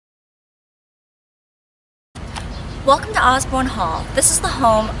Welcome to Osborne Hall. This is the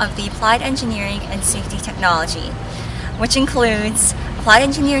home of the Applied Engineering and Safety Technology, which includes applied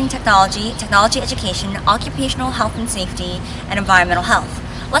engineering technology, technology education, occupational health and safety, and environmental health.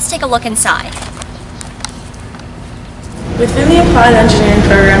 Let's take a look inside. Within the applied engineering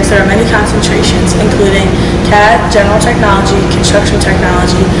programs, there are many concentrations, including CAD, general technology, construction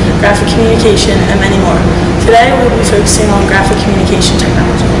technology, graphic communication, and many more. Today, we will be focusing on graphic communication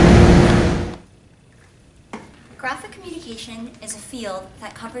technology. Graphic communication is a field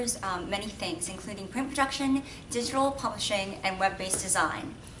that covers many things, including print production, digital publishing, and web-based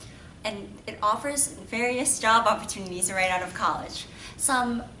design. And it offers various job opportunities right out of college.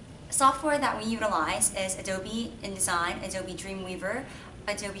 Some software that we utilize is Adobe InDesign, Adobe Dreamweaver,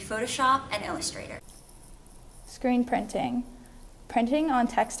 Adobe Photoshop, and Illustrator. Screen printing. Printing on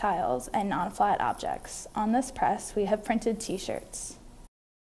textiles and non-flat objects. On this press, we have printed t-shirts.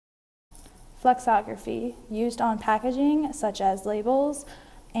 Flexography, used on packaging such as labels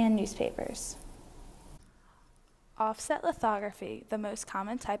and newspapers. Offset lithography, the most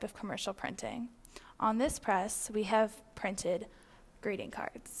common type of commercial printing. On this press, we have printed greeting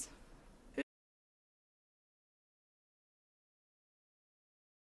cards.